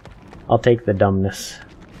 I'll take the dumbness.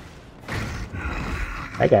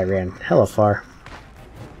 That guy ran hella far.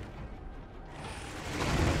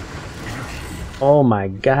 Oh my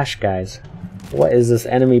gosh, guys. What is this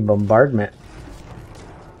enemy bombardment?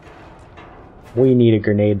 We need a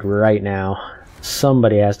grenade right now.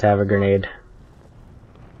 Somebody has to have a grenade.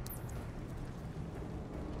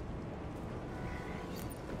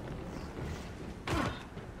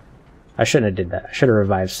 I shouldn't have did that. I should have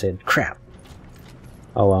revived Sid. Crap.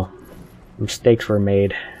 Oh well. Mistakes were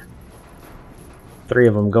made. 3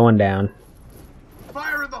 of them going down.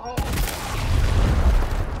 Fire in the hole.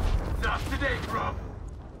 Not today, Grub.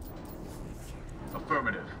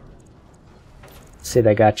 Affirmative. Sid,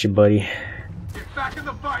 I got you, buddy. Get back in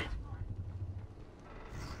the fight.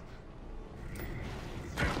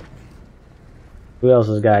 Who else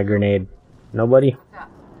has got a grenade? Nobody?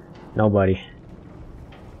 Nobody.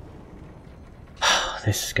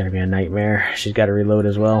 This is gonna be a nightmare. She's got to reload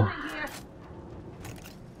as well.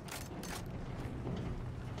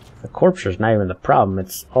 The corpser's not even the problem.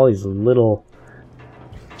 It's all these little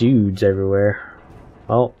dudes everywhere.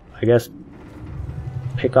 Well, I guess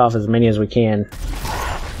pick off as many as we can.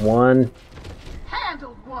 1.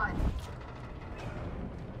 Handled one!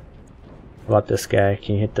 How about this guy?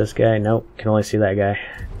 Can you hit this guy? Nope. Can only see that guy.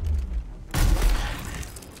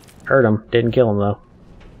 Hurt him. Didn't kill him though.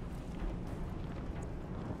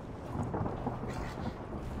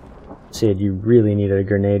 Sid, you really needed a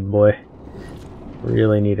grenade, boy.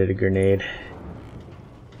 Really needed a grenade.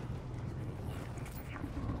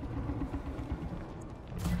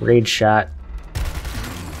 Raid shot.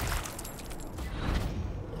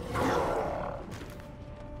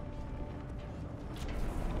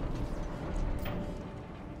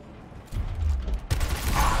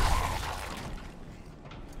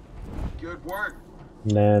 Good work.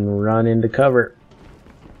 And then run into cover.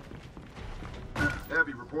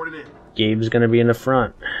 Heavy reported in. Gabe's gonna be in the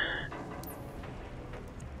front.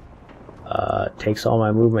 Takes all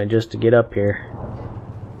my movement just to get up here.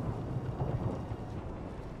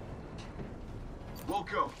 We'll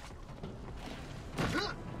go.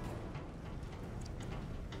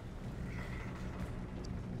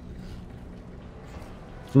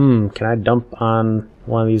 Can I dump on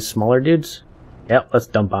one of these smaller dudes? Yep, let's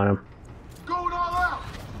dump on him. Going all out.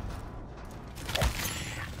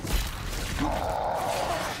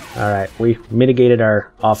 Alright, we mitigated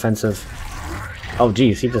our offensive. Oh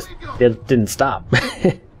geez, he just didn't stop.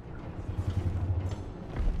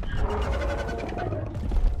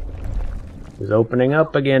 He's opening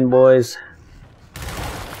up again, boys.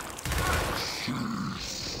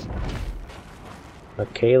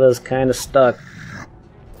 Michaela's kind of stuck.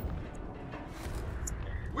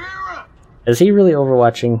 We're up. Is he really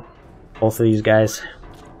overwatching both of these guys?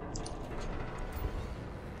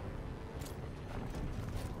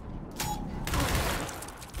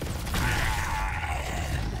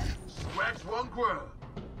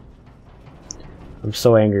 I'm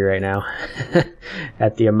so angry right now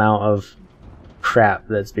at the amount of crap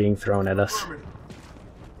that's being thrown at us.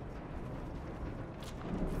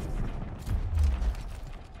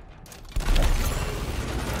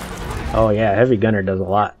 Oh yeah, heavy gunner does a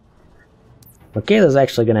lot. Michaela's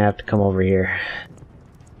actually gonna have to come over here.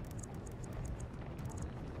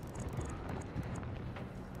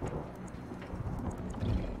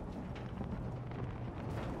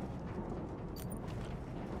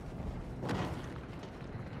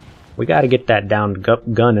 We gotta get that downed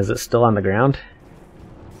gun. Is it still on the ground?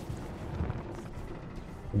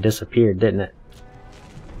 It disappeared, didn't it?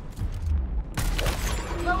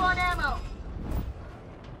 Low on ammo.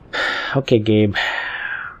 Okay, Gabe.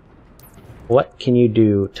 What can you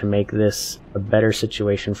do to make this a better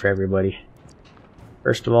situation for everybody?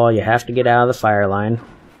 First of all, you have to get out of the fire line.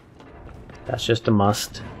 That's just a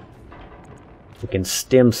must. You can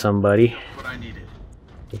stim somebody. What I needed.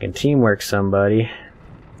 You can teamwork somebody.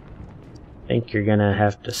 I think you're gonna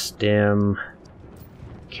have to stim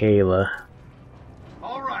Kayla.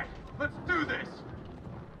 All right, let's do this.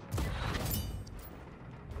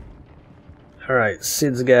 All right,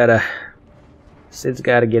 Sid's gotta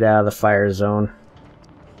get out of the fire zone.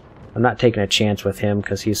 I'm not taking a chance with him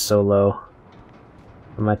because he's so low.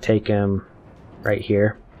 I'm gonna take him right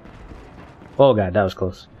here. Oh god, that was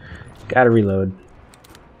close. Gotta reload.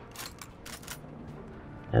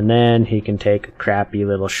 And then he can take a crappy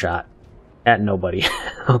little shot at nobody.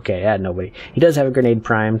 Okay, at nobody. He does have a grenade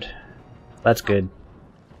primed. That's good.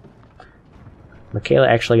 Michaela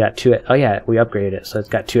actually got 2. Oh yeah, we upgraded it, so it's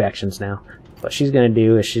got 2 actions now. What she's gonna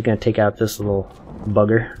do is she's gonna take out this little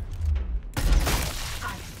bugger.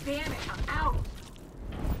 God damn it, I'm out.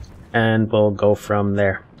 And we'll go from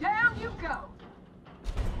there. Down you go.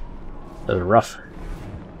 That was rough.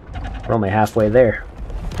 We're only halfway there.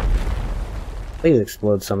 Please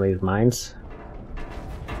explode some of these mines.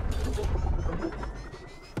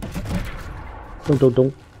 Don't.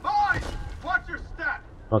 Boys, watch your step.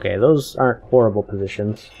 Okay, those aren't horrible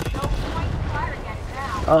positions. No point firing at it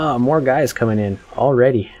now. Oh, more guys coming in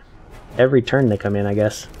already. Every turn they come in, I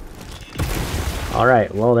guess.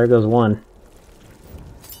 Alright, well, there goes one.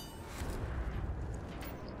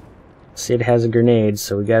 Sid has a grenade,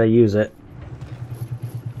 so we gotta use it.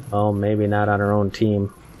 Well, maybe not on our own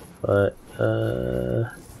team, but,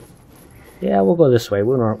 yeah, we'll go this way.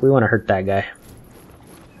 We want to hurt that guy.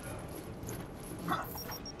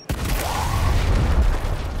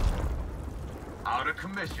 Out of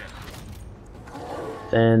commission.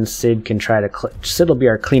 Then Sid can try to Sid will be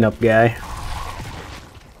our cleanup guy.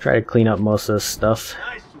 Try to clean up most of this stuff.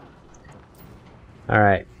 Nice one.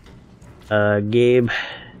 Alright. Gabe.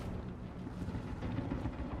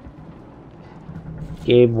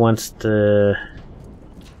 Gabe wants to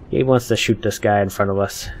shoot this guy in front of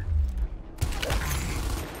us.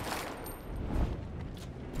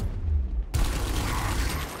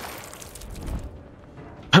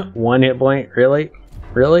 One hit point? Really?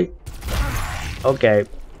 Really? Okay.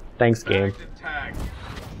 Thanks, game. Bagged and tagged.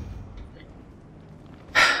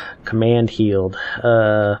 Command healed.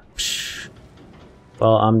 Well,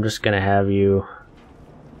 I'm just gonna have you...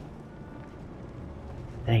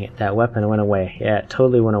 Dang it, that weapon went away. Yeah, it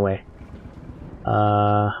totally went away.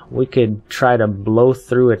 We could try to blow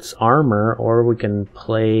through its armor, or we can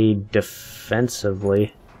play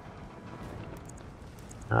defensively.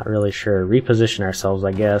 Not really sure. Reposition ourselves,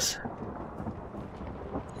 I guess.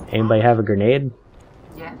 Anybody have a grenade?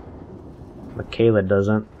 Yeah. Michaela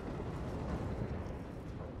doesn't.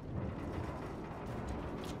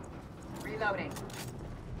 Reloading.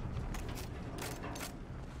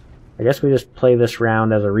 I guess we just play this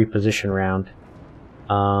round as a reposition round.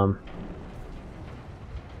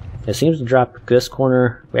 It seems to drop this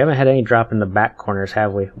corner. We haven't had any drop in the back corners,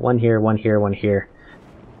 have we? One here, one here, one here.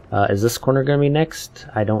 Is this corner going to be next?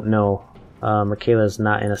 I don't know. Michaela's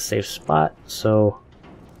not in a safe spot, so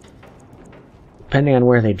depending on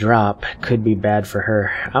where they drop, could be bad for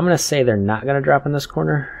her. I'm going to say they're not going to drop in this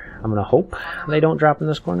corner. I'm going to hope they don't drop in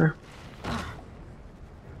this corner.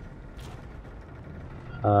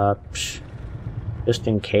 Just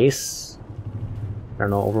in case. I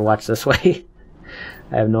don't know, Overwatch this way?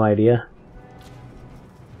 I have no idea.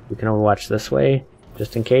 We can Overwatch this way,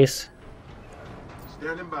 just in case.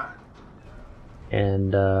 Standing by.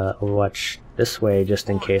 And Overwatch this way, just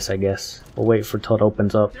in case, I guess. We'll wait for till it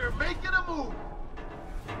opens up. They're making a move.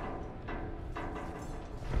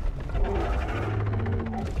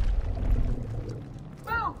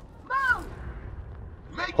 Move! Move!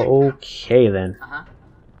 Make it. Okay then. Uh-huh.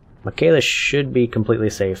 Michaela should be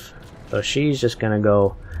completely safe. So she's just gonna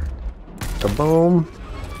go kaboom.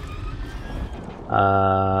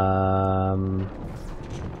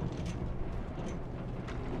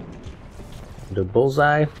 Do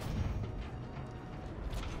bullseye.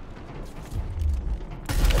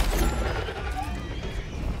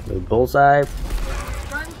 Do bullseye.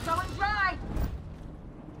 Run so and dry!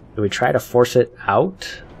 Do we try to force it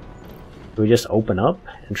out? Do we just open up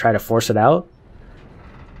and try to force it out?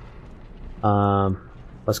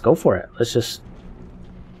 Let's go for it. Let's just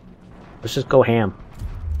go ham.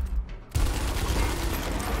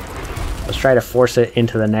 Let's try to force it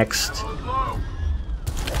into the next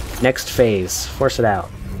phase. Force it out.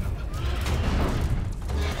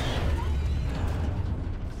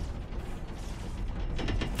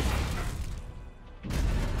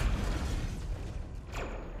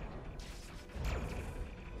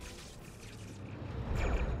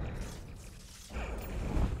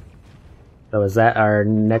 So is that our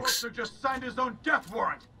next? Elarus just signed his own death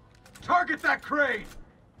warrant. Target that crane.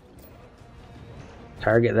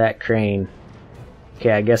 Target that crane.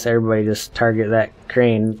 Okay, I guess everybody just target that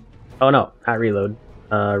crane. Oh no, not reload.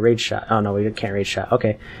 Rage shot. Oh no, we can't rage shot.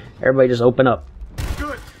 Okay, everybody just open up.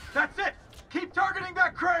 Good. That's it. Keep targeting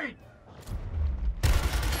that crane.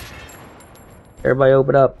 Everybody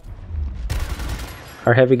open up.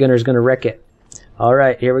 Our heavy gunner's gonna wreck it.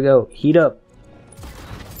 Alright, here we go. Heat up.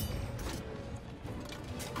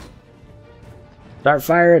 Start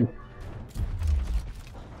firing.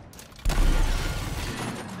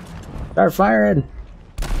 Start firing.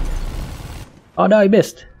 Oh no, he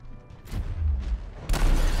missed.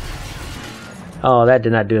 Oh, that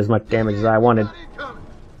did not do as much damage as I wanted.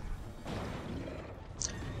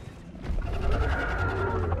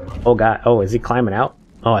 Oh god. Oh, is he climbing out?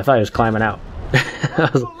 Oh, I thought he was climbing out.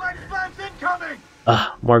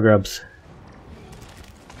 More grubs.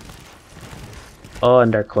 Oh,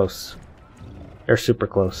 and they're close. They're super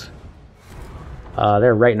close.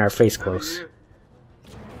 They're right in our face close.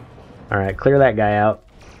 Alright, clear that guy out.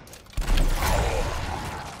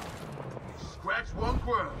 Scratch one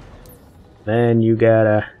grub. Then you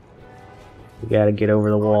gotta get over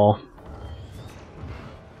the wall.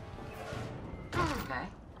 Okay.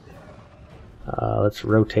 Let's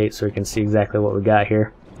rotate so we can see exactly what we got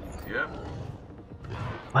here. Yep.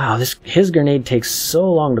 Wow, his grenade takes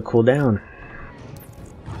so long to cool down.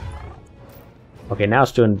 Okay, now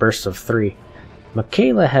it's doing bursts of 3.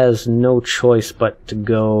 Michaela has no choice but to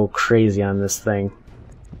go crazy on this thing.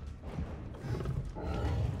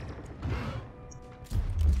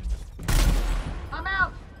 I'm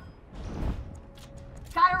out.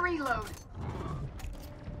 Gotta reload.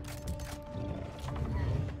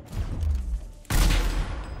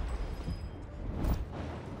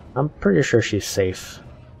 I'm pretty sure she's safe.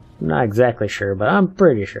 I'm not exactly sure, but I'm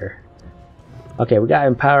pretty sure. Okay, we got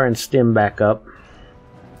Empower and Stim back up.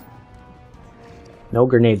 No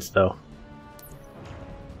grenades, though.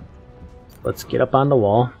 Let's get up on the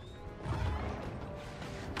wall.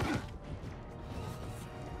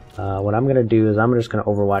 What I'm going to do is I'm just going to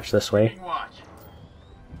overwatch this way.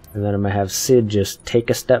 And then I'm going to have Sid just take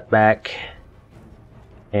a step back.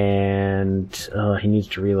 And he needs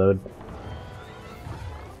to reload.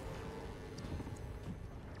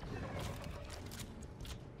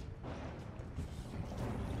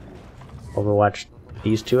 Overwatch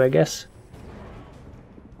these two, I guess.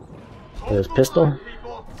 His pistol.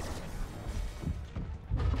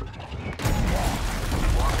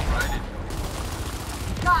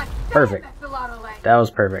 Perfect. That was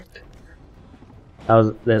perfect.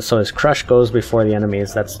 That was so his crush goes before the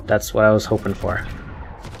enemies. That's what I was hoping for.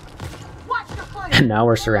 And now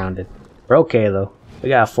we're surrounded. We're okay though. We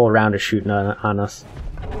got a full round of shooting on us.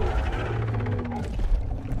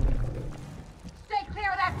 Stay clear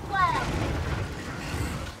of that flag.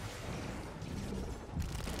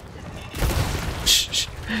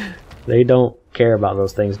 They don't care about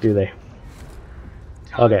those things, do they?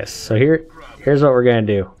 Okay, so here's what we're gonna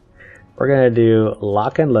do. We're gonna do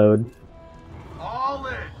lock and load. All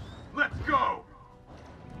in. Let's go.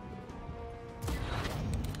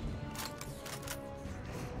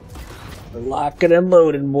 We're locking and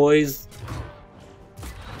loading, boys.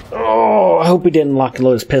 Oh, I hope he didn't lock and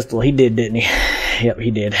load his pistol. He did, didn't he? Yep,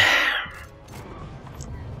 he did.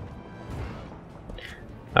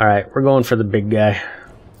 Alright, we're going for the big guy.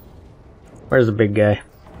 Where's the big guy?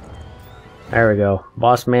 There we go.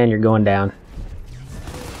 Boss man, you're going down.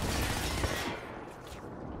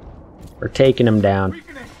 We're taking him down.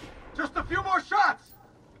 Just a few more shots.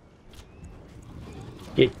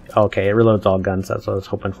 Okay, it reloads all guns. That's what I was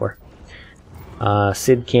hoping for.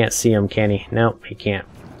 Sid can't see him, can he? Nope, he can't.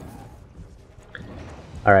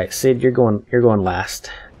 All right, Sid, you're going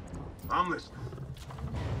last. I'm listening.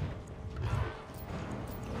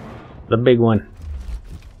 The big one.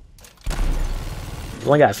 You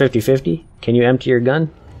only got 50-50. Can you empty your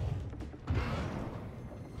gun?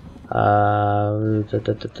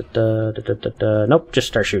 Nope, just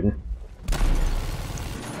start shooting.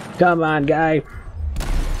 Come on, guy.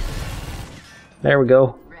 There we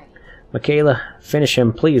go. Michaela, finish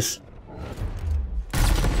him, please.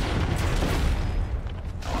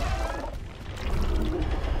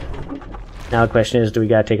 Now the question is, do we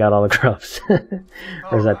gotta take out all the grubs?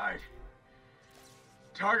 Or is that... Right.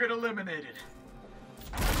 Target eliminated.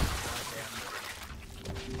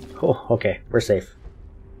 Oh, okay, we're safe.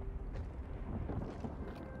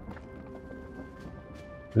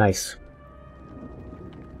 Nice.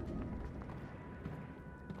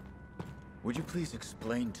 Would you please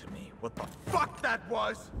explain to me what the fuck that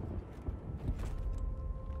was?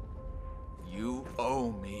 You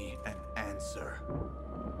owe me an answer. sir.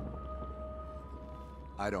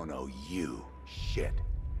 I don't owe you shit.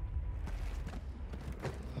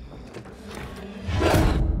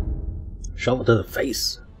 Shovel to the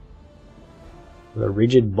face with a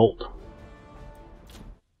rigid bolt.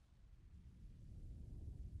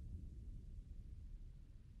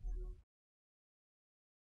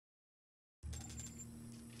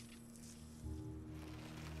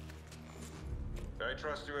 I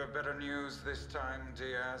trust you have better news this time,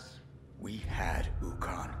 Diaz. We had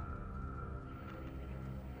Ukon.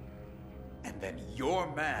 And then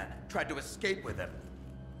your man tried to escape with him.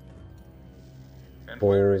 And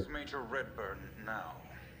where is Major Redburn now?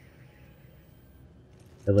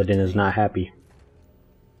 Illidan is not happy.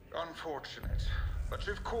 Unfortunate, but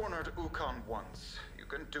you've cornered Ukon once. You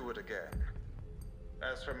can do it again.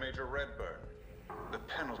 As for Major Redburn, the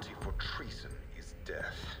penalty for treason is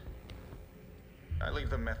death. I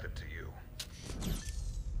leave the method to you.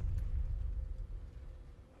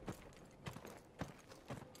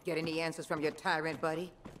 Get any answers from your tyrant,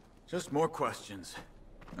 buddy? Just more questions.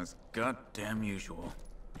 As goddamn usual.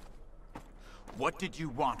 What did you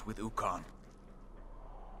want with Ukon?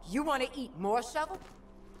 You want to eat more, Shovel?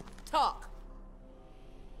 Talk.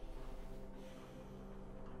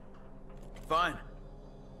 Fine.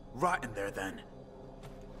 Rot in there then.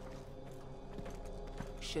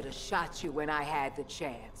 Should have shot you when I had the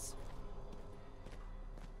chance.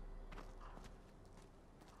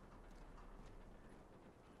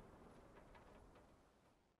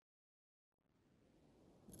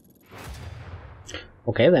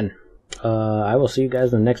 Okay then. I will see you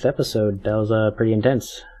guys in the next episode. That was pretty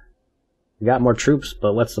intense. We got more troops,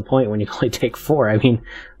 but what's the point when you can only take 4? I mean,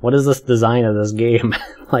 what is this design of this game?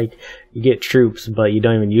 Like, you get troops, but you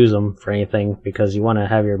don't even use them for anything because you want to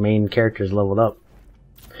have your main characters leveled up.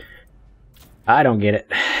 I don't get it.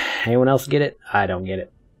 Anyone else get it? I don't get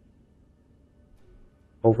it.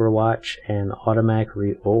 Overwatch and automatic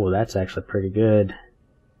oh, that's actually pretty good.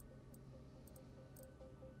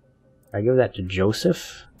 I give that to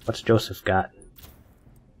Joseph. What's Joseph got?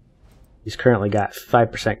 He's currently got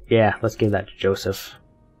 5%. Yeah, let's give that to Joseph.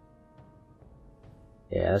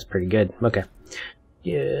 Yeah, that's pretty good. Okay.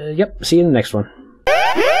 Yeah, yep, see you in the next one.